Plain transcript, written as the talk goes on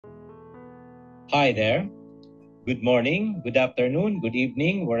Hi there. Good morning, good afternoon, good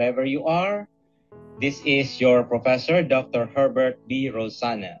evening, wherever you are. This is your professor, Dr. Herbert B.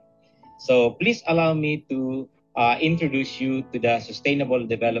 Rosana. So please allow me to introduce you to the Sustainable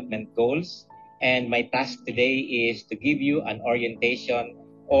Development Goals. And my task today is to give you an orientation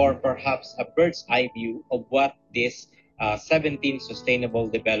or perhaps a bird's eye view of what these 17 Sustainable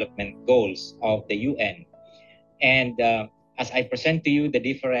Development Goals of the UN. And as I present to you the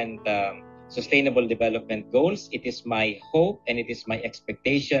different sustainable development goals, it is my hope and it is my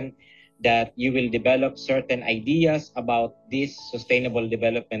expectation that you will develop certain ideas about these sustainable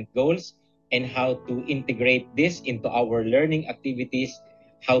development goals and how to integrate this into our learning activities,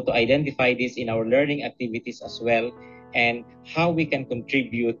 how to identify this in our learning activities as well, and how we can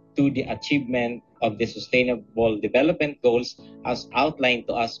contribute to the achievement of the sustainable development goals as outlined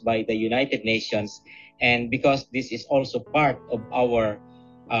to us by the United Nations, and because this is also part of our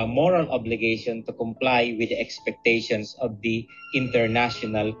moral obligation to comply with the expectations of the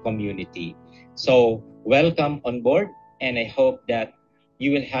international community. So, welcome on board, and I hope that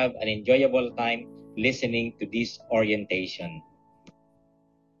you will have an enjoyable time listening to this orientation.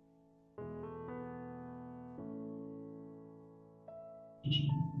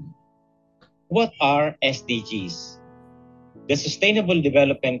 What are SDGs? The Sustainable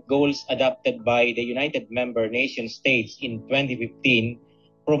Development Goals adopted by the United Member Nation States in 2015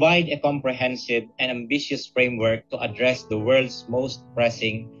 provide a comprehensive and ambitious framework to address the world's most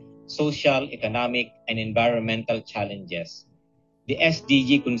pressing social, economic, and environmental challenges. The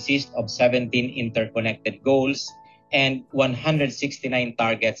SDG consists of 17 interconnected goals and 169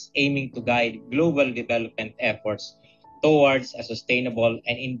 targets aiming to guide global development efforts towards a sustainable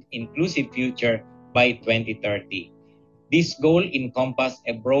and inclusive future by 2030. This goal encompasses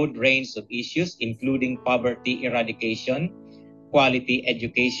a broad range of issues, including poverty eradication, quality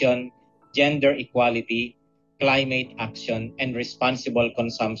education, gender equality, climate action, and responsible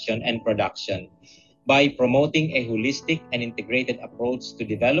consumption and production. By promoting a holistic and integrated approach to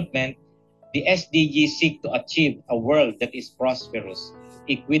development, the SDGs seek to achieve a world that is prosperous,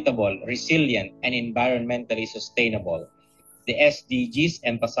 equitable, resilient, and environmentally sustainable. The SDGs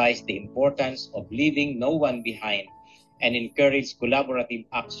emphasize the importance of leaving no one behind and encourage collaborative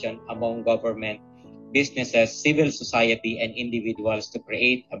action among government, businesses, civil society, and individuals to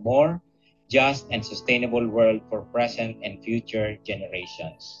create a more just and sustainable world for present and future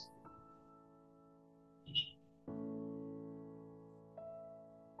generations.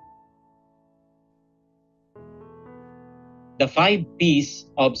 The 5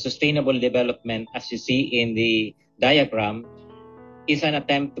 Ps of sustainable development, as you see in the diagram, is an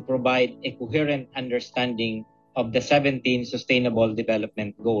attempt to provide a coherent understanding of the 17 Sustainable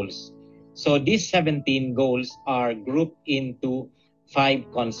Development Goals. So these 17 goals are grouped into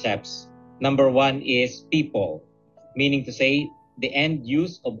 5 concepts. Number one is people, meaning to say the end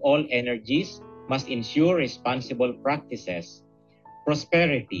use of all energies must ensure responsible practices.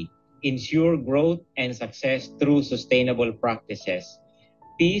 Prosperity, ensure growth and success through sustainable practices.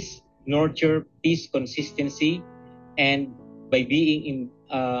 Peace, nurture peace consistency and by being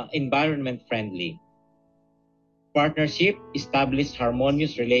environment friendly. Partnership, establish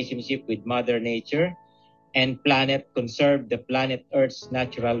harmonious relationship with Mother Nature, and planet, conserve the planet Earth's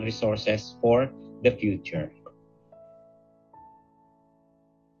natural resources for the future.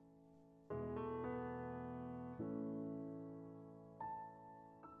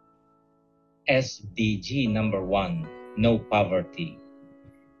 SDG number 1, no poverty.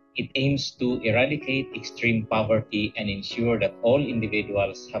 It aims to eradicate extreme poverty and ensure that all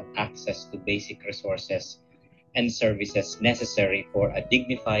individuals have access to basic resources and services necessary for a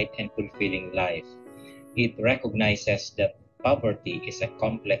dignified and fulfilling life. It recognizes that poverty is a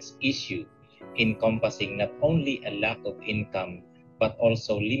complex issue encompassing not only a lack of income but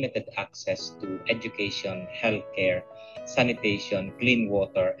also limited access to education, healthcare, sanitation, clean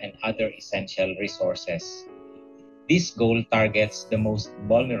water, and other essential resources. This goal targets the most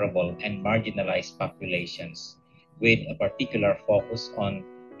vulnerable and marginalized populations, with a particular focus on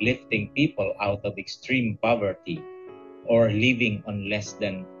lifting people out of extreme poverty or living on less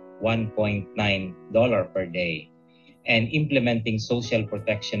than $1.9 per day, and implementing social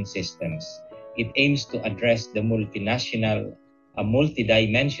protection systems. It aims to address the multidimensional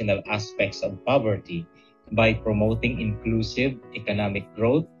aspects of poverty by promoting inclusive economic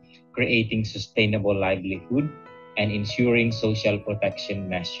growth, creating sustainable livelihood, and ensuring social protection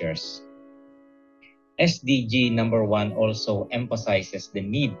measures. SDG number 1 also emphasizes the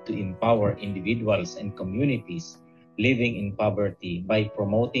need to empower individuals and communities living in poverty by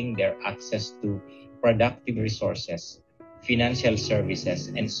promoting their access to productive resources, financial services,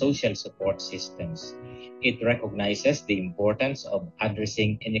 and social support systems. It recognizes the importance of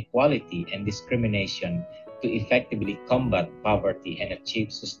addressing inequality and discrimination to effectively combat poverty and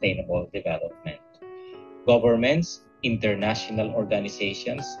achieve sustainable development. Governments, international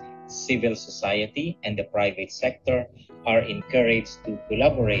organizations, civil society, and the private sector are encouraged to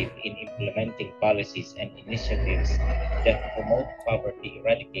collaborate in implementing policies and initiatives that promote poverty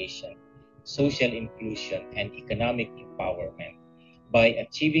eradication, social inclusion, and economic empowerment. By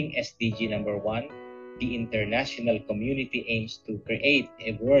achieving SDG number 1, the international community aims to create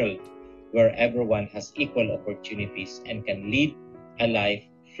a world where everyone has equal opportunities and can lead a life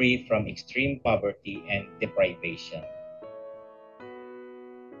free from extreme poverty and deprivation.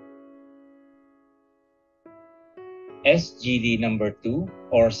 SGD number 2,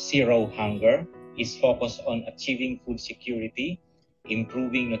 or Zero Hunger, is focused on achieving food security,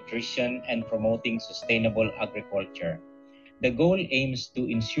 improving nutrition, and promoting sustainable agriculture. The goal aims to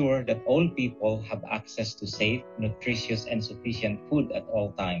ensure that all people have access to safe, nutritious, and sufficient food at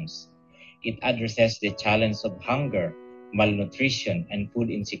all times. It addresses the challenge of hunger, malnutrition, and food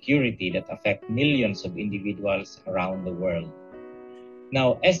insecurity that affect millions of individuals around the world.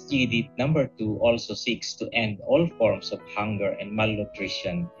 Now, SGD number 2 also seeks to end all forms of hunger and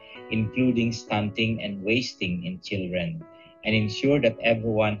malnutrition, including stunting and wasting in children, and ensure that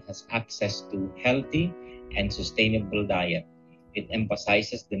everyone has access to healthy and sustainable diet. It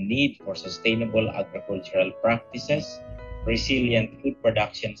emphasizes the need for sustainable agricultural practices, resilient food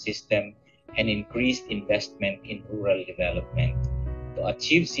production system, and increased investment in rural development. To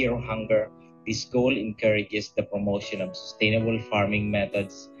achieve zero hunger, this goal encourages the promotion of sustainable farming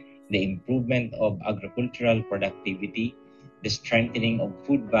methods, the improvement of agricultural productivity, the strengthening of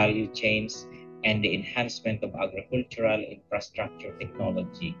food value chains, and the enhancement of agricultural infrastructure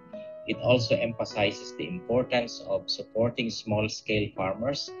technology. It also emphasizes the importance of supporting small-scale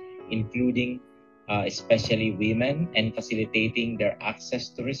farmers, including especially women, and facilitating their access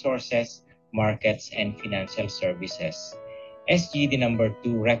to resources, markets, and financial services. SGD number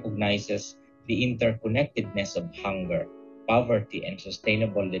 2 recognizes the interconnectedness of hunger, poverty, and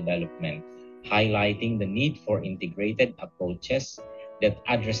sustainable development, highlighting the need for integrated approaches that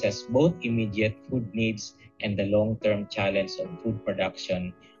addresses both immediate food needs and the long-term challenge of food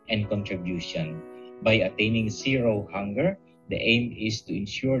production and contribution. By attaining zero hunger, the aim is to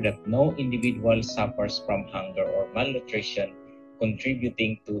ensure that no individual suffers from hunger or malnutrition,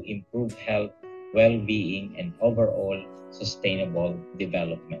 contributing to improved health, well-being, and overall sustainable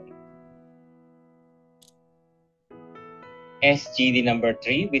development. SGD number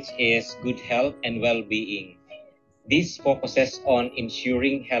 3, which is good health and well-being. This focuses on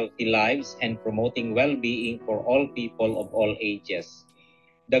ensuring healthy lives and promoting well-being for all people of all ages.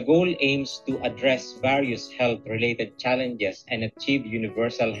 The goal aims to address various health-related challenges and achieve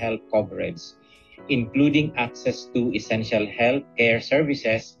universal health coverage, including access to essential health care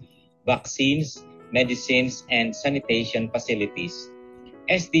services, vaccines, medicines, and sanitation facilities.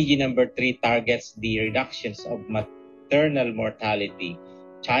 SDG number 3 targets the reductions of maternal mortality,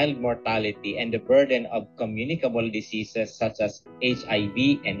 child mortality, and the burden of communicable diseases such as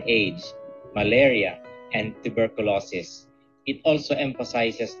HIV and AIDS, malaria, and tuberculosis. It also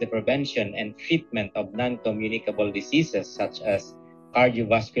emphasizes the prevention and treatment of non-communicable diseases such as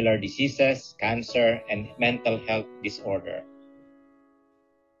cardiovascular diseases, cancer, and mental health disorder.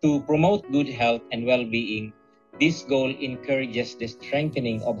 To promote good health and well-being, this goal encourages the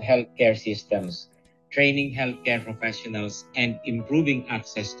strengthening of healthcare systems, training healthcare professionals, and improving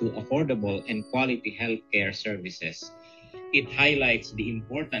access to affordable and quality healthcare services. It highlights the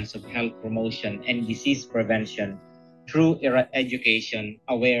importance of health promotion and disease prevention through education,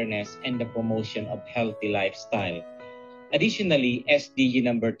 awareness, and the promotion of healthy lifestyle. Additionally, SDG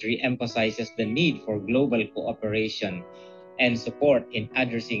number 3 emphasizes the need for global cooperation and support in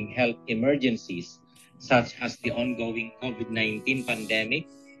addressing health emergencies, such as the ongoing COVID-19 pandemic,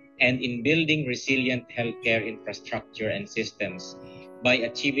 and in building resilient healthcare infrastructure and systems. By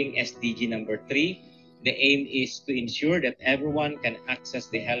achieving SDG number 3, the aim is to ensure that everyone can access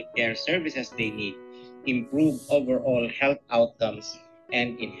the healthcare services they need, improve overall health outcomes,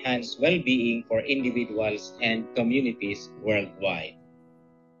 and enhance well-being for individuals and communities worldwide.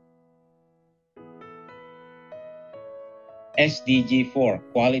 SDG 4,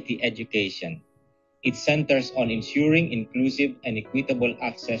 Quality Education. It centers on ensuring inclusive and equitable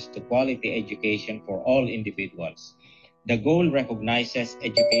access to quality education for all individuals. The goal recognizes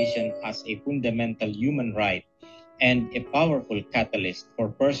education as a fundamental human right and a powerful catalyst for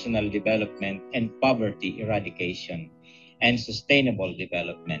personal development and poverty eradication and sustainable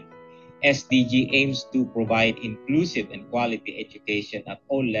development. SDG aims to provide inclusive and quality education at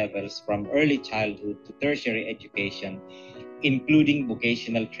all levels from early childhood to tertiary education, including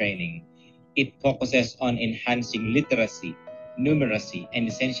vocational training. It focuses on enhancing literacy, numeracy, and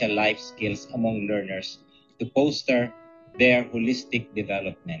essential life skills among learners to foster their holistic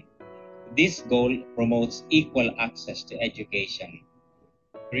development. This goal promotes equal access to education,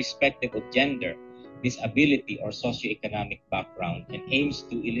 irrespective of gender, disability, or socioeconomic background, and aims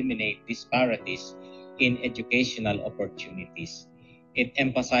to eliminate disparities in educational opportunities. It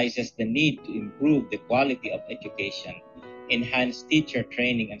emphasizes the need to improve the quality of education, enhance teacher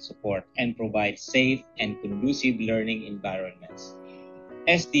training and support, and provide safe and conducive learning environments.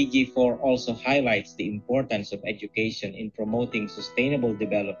 SDG 4 also highlights the importance of education in promoting sustainable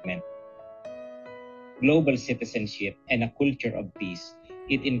development, global citizenship, and a culture of peace.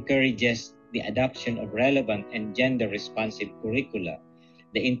 It encourages the adoption of relevant and gender-responsive curricula,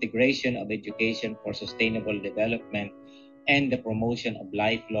 the integration of education for sustainable development, and the promotion of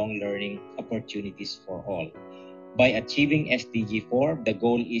lifelong learning opportunities for all. By achieving SDG 4, the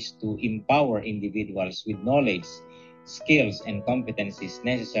goal is to empower individuals with knowledge, skills, and competencies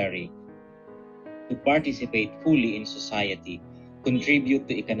necessary to participate fully in society, contribute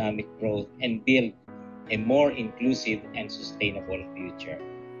to economic growth, and build a more inclusive and sustainable future.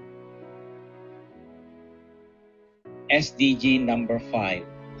 SDG number 5,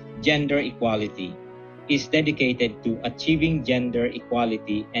 Gender Equality, is dedicated to achieving gender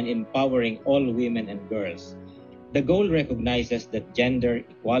equality and empowering all women and girls. The goal recognizes that gender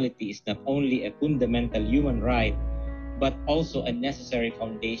equality is not only a fundamental human right, but also a necessary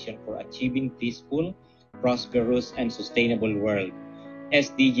foundation for achieving peaceful, prosperous, and sustainable world.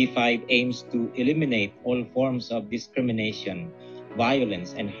 SDG 5 aims to eliminate all forms of discrimination,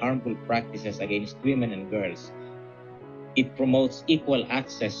 violence, and harmful practices against women and girls. It promotes equal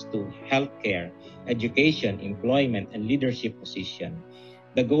access to healthcare, education, employment, and leadership positions.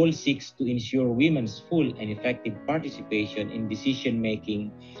 The goal seeks to ensure women's full and effective participation in decision-making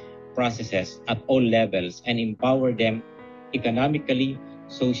processes at all levels and empower them economically,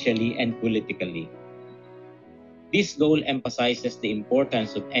 socially, and politically. This goal emphasizes the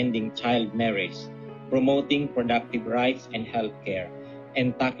importance of ending child marriage, promoting productive rights and healthcare,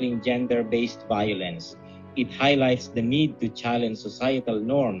 and tackling gender-based violence. It highlights the need to challenge societal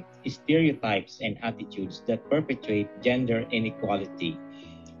norms, stereotypes, and attitudes that perpetuate gender inequality.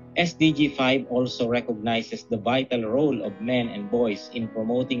 SDG 5 also recognizes the vital role of men and boys in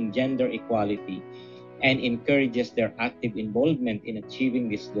promoting gender equality and encourages their active involvement in achieving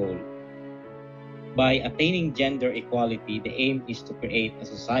this goal. By attaining gender equality, the aim is to create a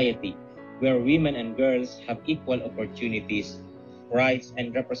society where women and girls have equal opportunities, rights,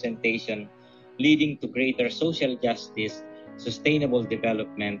 and representation, leading to greater social justice, sustainable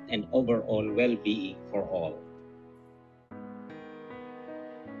development, and overall well-being for all.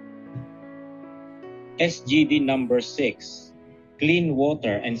 SGD number 6, Clean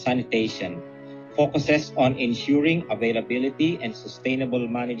Water and Sanitation, focuses on ensuring availability and sustainable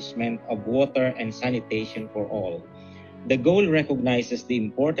management of water and sanitation for all. The goal recognizes the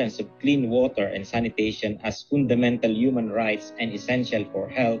importance of clean water and sanitation as fundamental human rights and essential for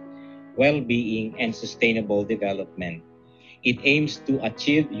health, well-being, and sustainable development. It aims to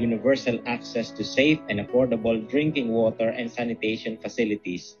achieve universal access to safe and affordable drinking water and sanitation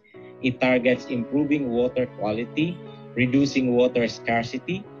facilities. It targets improving water quality, reducing water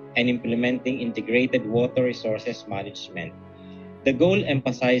scarcity, and implementing integrated water resources management. The goal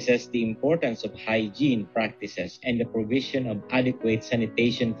emphasizes the importance of hygiene practices and the provision of adequate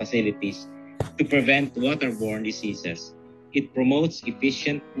sanitation facilities to prevent waterborne diseases. It promotes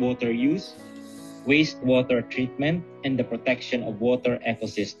efficient water use, wastewater treatment, and the protection of water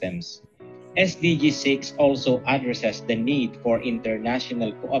ecosystems. SDG 6 also addresses the need for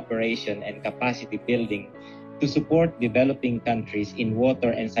international cooperation and capacity building to support developing countries in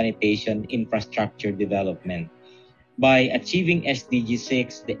water and sanitation infrastructure development. By achieving SDG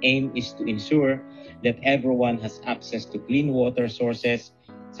 6, the aim is to ensure that everyone has access to clean water sources,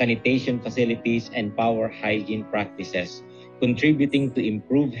 sanitation facilities, and power hygiene practices, contributing to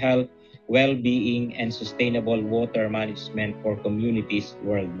improved health, well-being, and sustainable water management for communities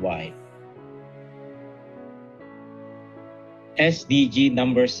worldwide. SDG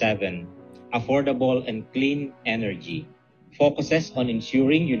number 7, Affordable and Clean Energy, focuses on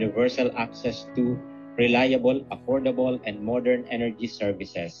ensuring universal access to reliable, affordable, and modern energy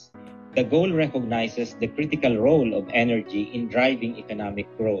services. The goal recognizes the critical role of energy in driving economic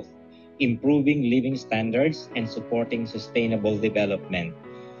growth, improving living standards, and supporting sustainable development.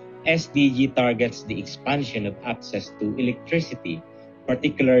 SDG targets the expansion of access to electricity,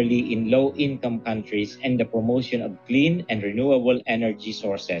 particularly in low-income countries, and the promotion of clean and renewable energy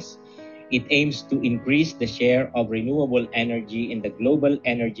sources. It aims to increase the share of renewable energy in the global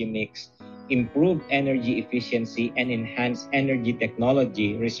energy mix, improve energy efficiency, and enhance energy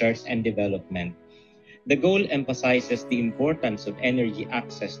technology research and development. The goal emphasizes the importance of energy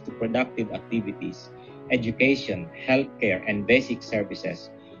access to productive activities, education, healthcare, and basic services.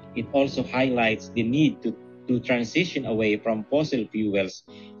 It also highlights the need to transition away from fossil fuels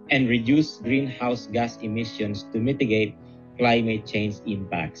and reduce greenhouse gas emissions to mitigate climate change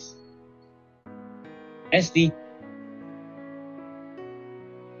impacts.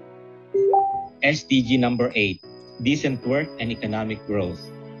 SDG number 8, Decent Work and Economic Growth,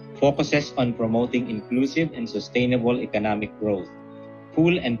 focuses on promoting inclusive and sustainable economic growth,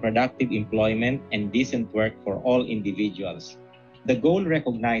 full and productive employment, and decent work for all individuals. The goal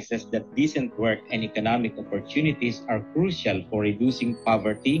recognizes that decent work and economic opportunities are crucial for reducing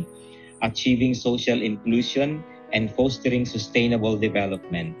poverty, achieving social inclusion, and fostering sustainable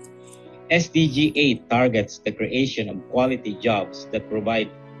development. SDG 8 targets the creation of quality jobs that provide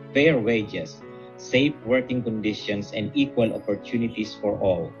fair wages, safe working conditions, and equal opportunities for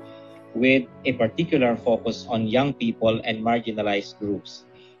all, with a particular focus on young people and marginalized groups.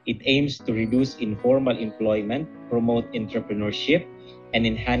 It aims to reduce informal employment, promote entrepreneurship, and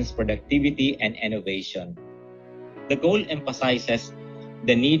enhance productivity and innovation. The goal emphasizes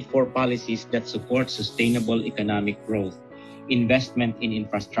the need for policies that support sustainable economic growth, investment in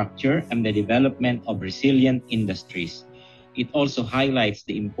infrastructure, and the development of resilient industries. It also highlights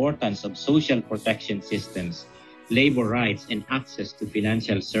the importance of social protection systems, labor rights, and access to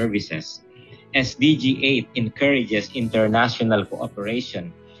financial services. SDG 8 encourages international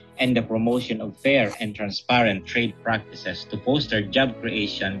cooperation and the promotion of fair and transparent trade practices to foster job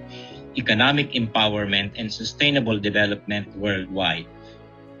creation, economic empowerment, and sustainable development worldwide.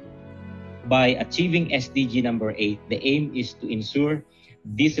 By achieving SDG number 8, the aim is to ensure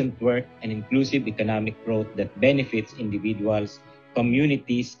decent work and inclusive economic growth that benefits individuals,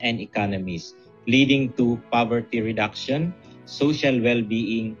 communities, and economies, leading to poverty reduction, social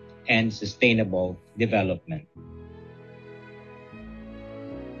well-being, and sustainable development.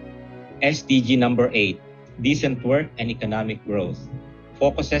 SDG number 8, Decent Work and Economic Growth,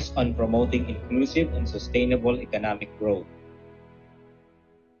 focuses on promoting inclusive and sustainable economic growth.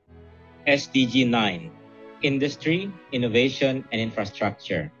 SDG 9, Industry, Innovation, and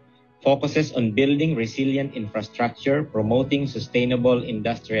Infrastructure, focuses on building resilient infrastructure, promoting sustainable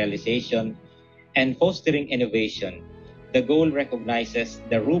industrialization, and fostering innovation. The goal recognizes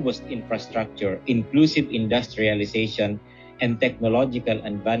the robust infrastructure, inclusive industrialization, and technological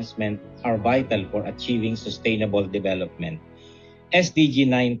advancement are vital for achieving sustainable development. SDG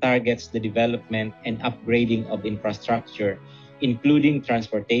 9 targets the development and upgrading of infrastructure, including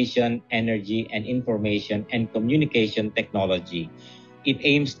transportation, energy, and information and communication technology. It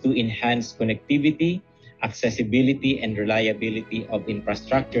aims to enhance connectivity, accessibility, and reliability of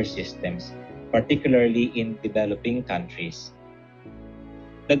infrastructure systems, particularly in developing countries.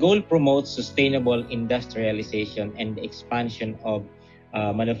 The goal promotes sustainable industrialization and the expansion of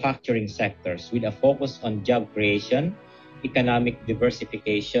manufacturing sectors with a focus on job creation, economic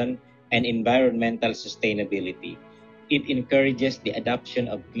diversification, and environmental sustainability. It encourages the adoption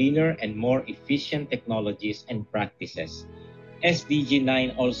of cleaner and more efficient technologies and practices. SDG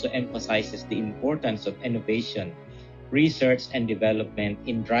 9 also emphasizes the importance of innovation, research, and development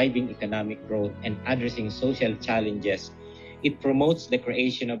in driving economic growth and addressing social challenges. It promotes the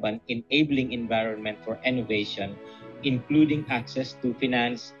creation of an enabling environment for innovation, including access to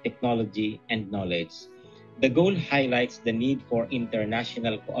finance, technology, and knowledge. The goal highlights the need for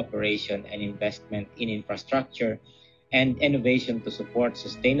international cooperation and investment in infrastructure and innovation to support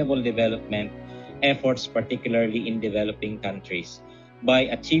sustainable development efforts, particularly in developing countries.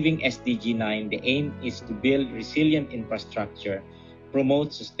 By achieving SDG 9, the aim is to build resilient infrastructure,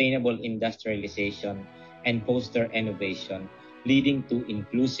 promote sustainable industrialization, and foster innovation, leading to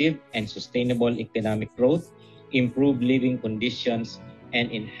inclusive and sustainable economic growth, improved living conditions, and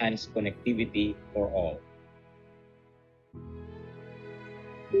enhanced connectivity for all.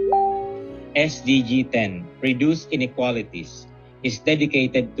 SDG 10, Reduce Inequalities, is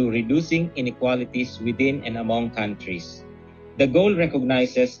dedicated to reducing inequalities within and among countries. The goal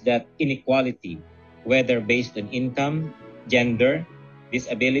recognizes that inequality, whether based on income, gender,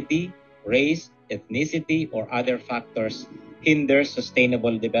 disability, race, ethnicity, or other factors, hinders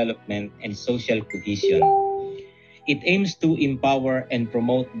sustainable development and social cohesion. It aims to empower and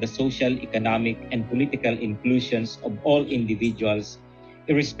promote the social, economic, and political inclusions of all individuals,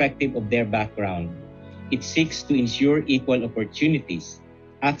 irrespective of their background. It seeks to ensure equal opportunities,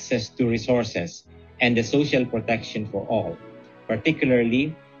 access to resources, and the social protection for all,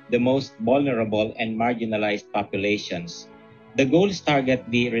 particularly the most vulnerable and marginalized populations. The goals target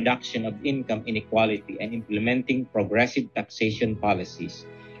the reduction of income inequality and implementing progressive taxation policies,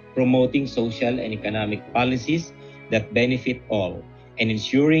 promoting social and economic policies that benefit all, and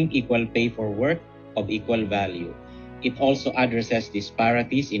ensuring equal pay for work of equal value. It also addresses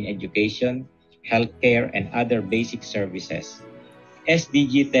disparities in education, healthcare, and other basic services.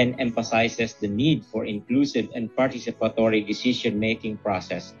 SDG 10 emphasizes the need for inclusive and participatory decision-making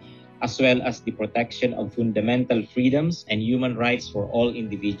process, as well as the protection of fundamental freedoms and human rights for all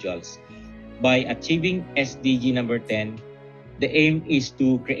individuals. By achieving SDG number 10, the aim is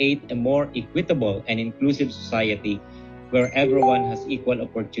to create a more equitable and inclusive society where everyone has equal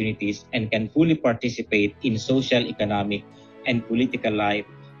opportunities and can fully participate in social, economic, and political life,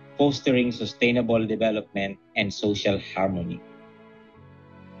 fostering sustainable development and social harmony.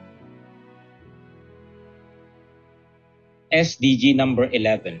 SDG number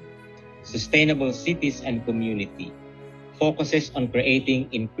 11, Sustainable Cities and Community, focuses on creating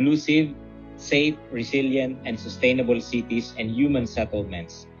inclusive, safe, resilient, and sustainable cities and human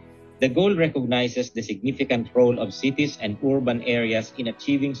settlements. The goal recognizes the significant role of cities and urban areas in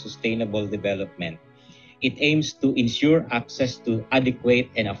achieving sustainable development. It aims to ensure access to adequate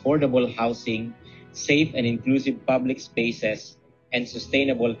and affordable housing, safe and inclusive public spaces, and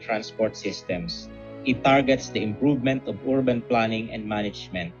sustainable transport systems. It targets the improvement of urban planning and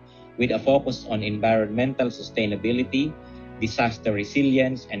management with a focus on environmental sustainability, disaster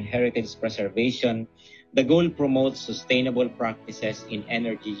resilience, and heritage preservation. The goal promotes sustainable practices in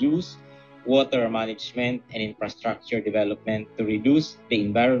energy use, water management, and infrastructure development to reduce the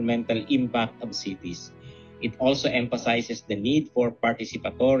environmental impact of cities. It also emphasizes the need for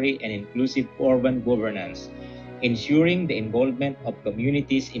participatory and inclusive urban governance, ensuring the involvement of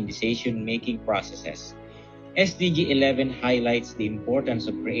communities in decision-making processes. SDG 11 highlights the importance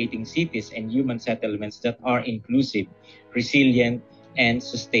of creating cities and human settlements that are inclusive, resilient, and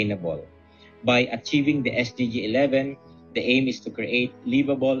sustainable. By achieving the SDG 11, the aim is to create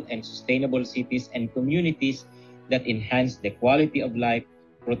livable and sustainable cities and communities that enhance the quality of life,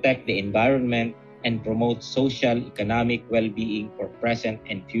 protect the environment, and promote social, economic well-being for present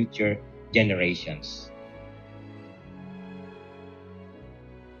and future generations.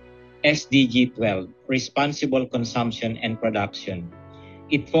 SDG 12, Responsible Consumption and Production.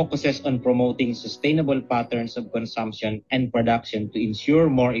 It focuses on promoting sustainable patterns of consumption and production to ensure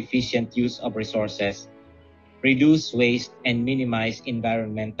more efficient use of resources, reduce waste, and minimize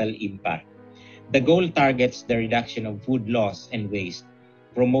environmental impact. The goal targets the reduction of food loss and waste,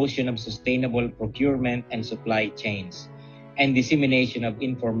 promotion of sustainable procurement and supply chains, and dissemination of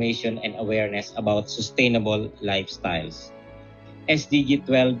information and awareness about sustainable lifestyles. SDG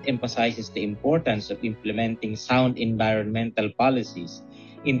 12 emphasizes the importance of implementing sound environmental policies,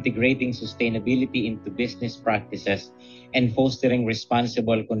 integrating sustainability into business practices, and fostering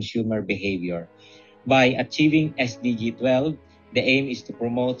responsible consumer behavior. By achieving SDG 12, the aim is to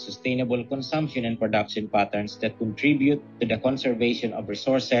promote sustainable consumption and production patterns that contribute to the conservation of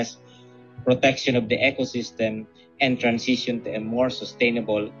resources, protection of the ecosystem, and transition to a more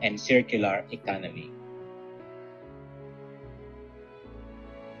sustainable and circular economy.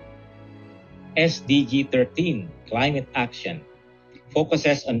 SDG 13, Climate Action,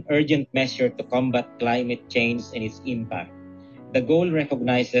 focuses on urgent measures to combat climate change and its impact. The goal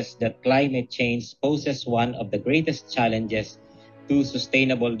recognizes that climate change poses one of the greatest challenges to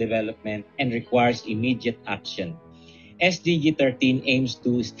sustainable development and requires immediate action. SDG 13 aims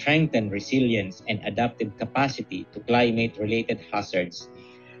to strengthen resilience and adaptive capacity to climate-related hazards,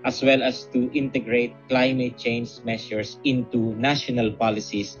 as well as to integrate climate change measures into national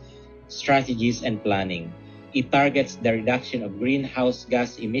policies, strategies, and planning. It targets the reduction of greenhouse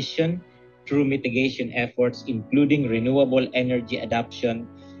gas emission through mitigation efforts, including renewable energy adoption,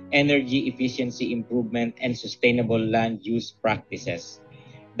 energy efficiency improvement, and sustainable land use practices.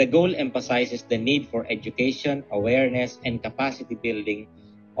 The goal emphasizes the need for education, awareness, and capacity building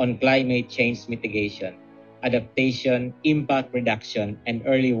on climate change mitigation, adaptation, impact reduction, and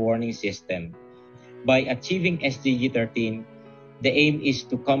early warning system. By achieving SDG 13, the aim is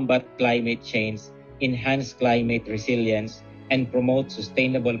to combat climate change, enhance climate resilience, and promote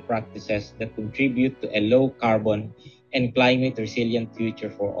sustainable practices that contribute to a low-carbon and climate-resilient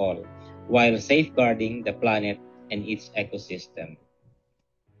future for all, while safeguarding the planet and its ecosystem.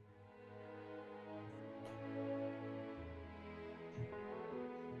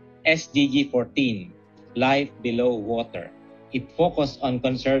 SDG 14, Life Below Water, It focused on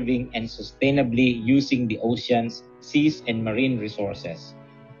conserving and sustainably using the oceans, seas, and marine resources.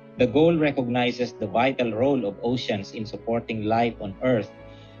 The goal recognizes the vital role of oceans in supporting life on Earth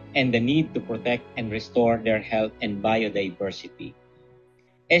and the need to protect and restore their health and biodiversity.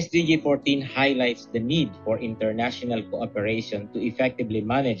 SDG 14 highlights the need for international cooperation to effectively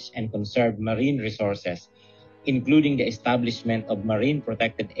manage and conserve marine resources, including the establishment of marine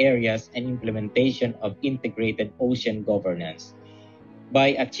protected areas and implementation of integrated ocean governance.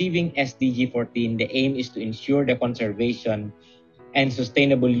 By achieving SDG 14, the aim is to ensure the conservation and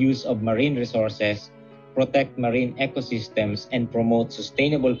sustainable use of marine resources, protect marine ecosystems, and promote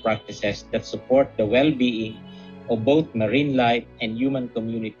sustainable practices that support the well-being of both marine life and human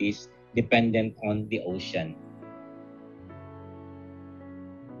communities dependent on the ocean.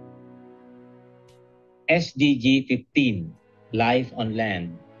 SDG 15, Life on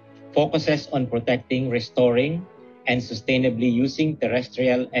Land, focuses on protecting, restoring, and sustainably using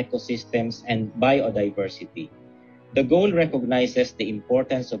terrestrial ecosystems and biodiversity. The goal recognizes the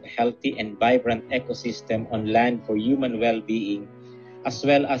importance of healthy and vibrant ecosystem on land for human well-being, as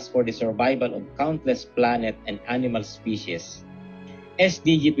well as for the survival of countless plant and animal species.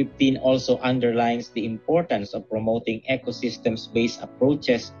 SDG 15 also underlines the importance of promoting ecosystems-based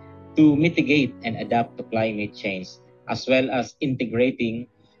approaches to mitigate and adapt to climate change, as well as integrating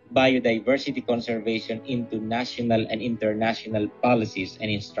biodiversity conservation into national and international policies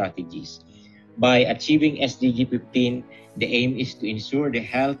and strategies. By achieving SDG 15, the aim is to ensure the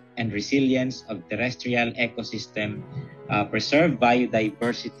health and resilience of terrestrial ecosystem, preserve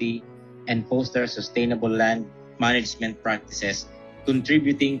biodiversity, and foster sustainable land management practices,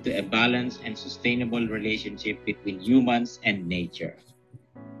 contributing to a balanced and sustainable relationship between humans and nature.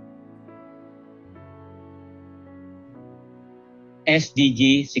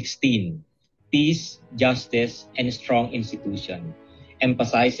 SDG 16, Peace, Justice, and Strong Institution,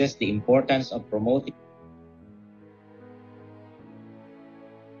 emphasizes the importance of promoting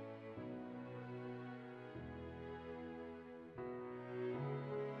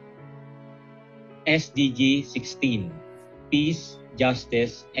SDG 16, Peace,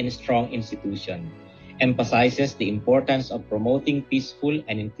 Justice, and Strong Institution, emphasizes the importance of promoting peaceful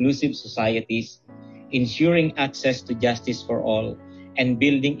and inclusive societies, ensuring access to justice for all, and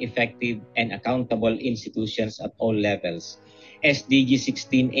building effective and accountable institutions at all levels. SDG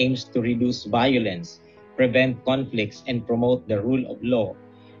 16 aims to reduce violence, prevent conflicts, and promote the rule of law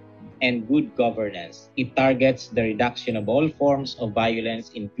and good governance. It targets the reduction of all forms of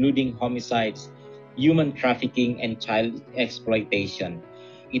violence, including homicides, human trafficking, and child exploitation.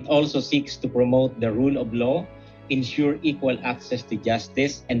 It also seeks to promote the rule of law, ensure equal access to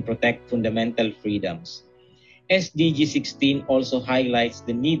justice, and protect fundamental freedoms. SDG 16 also highlights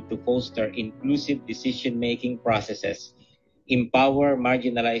the need to foster inclusive decision-making processes, empower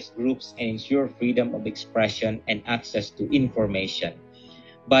marginalized groups, and ensure freedom of expression and access to information.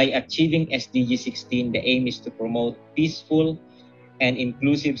 By achieving SDG 16, the aim is to promote peaceful and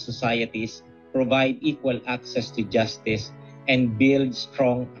inclusive societies, provide equal access to justice, and build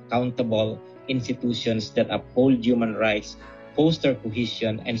strong, accountable institutions that uphold human rights, foster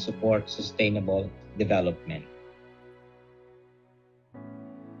cohesion, and support sustainable development.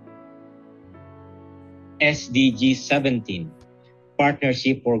 SDG 17,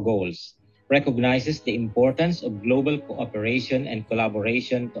 Partnership for Goals, recognizes the importance of global cooperation and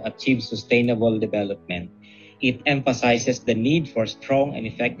collaboration to achieve sustainable development. It emphasizes the need for strong and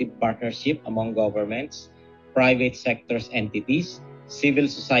effective partnership among governments, private sector entities, civil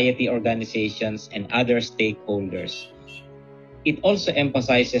society organizations, and other stakeholders. It also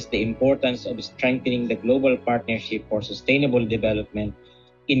emphasizes the importance of strengthening the global partnership for sustainable development,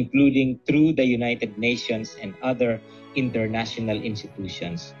 including through the United Nations and other international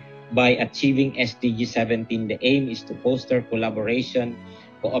institutions. By achieving SDG 17, the aim is to foster collaboration,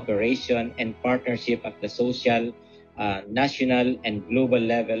 cooperation, and partnership at the social, national, and global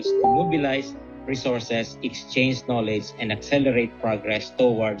levels to mobilize resources, exchange knowledge, and accelerate progress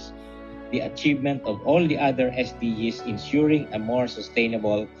towards the achievement of all the other SDGs, ensuring a more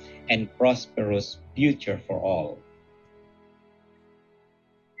sustainable and prosperous future for all.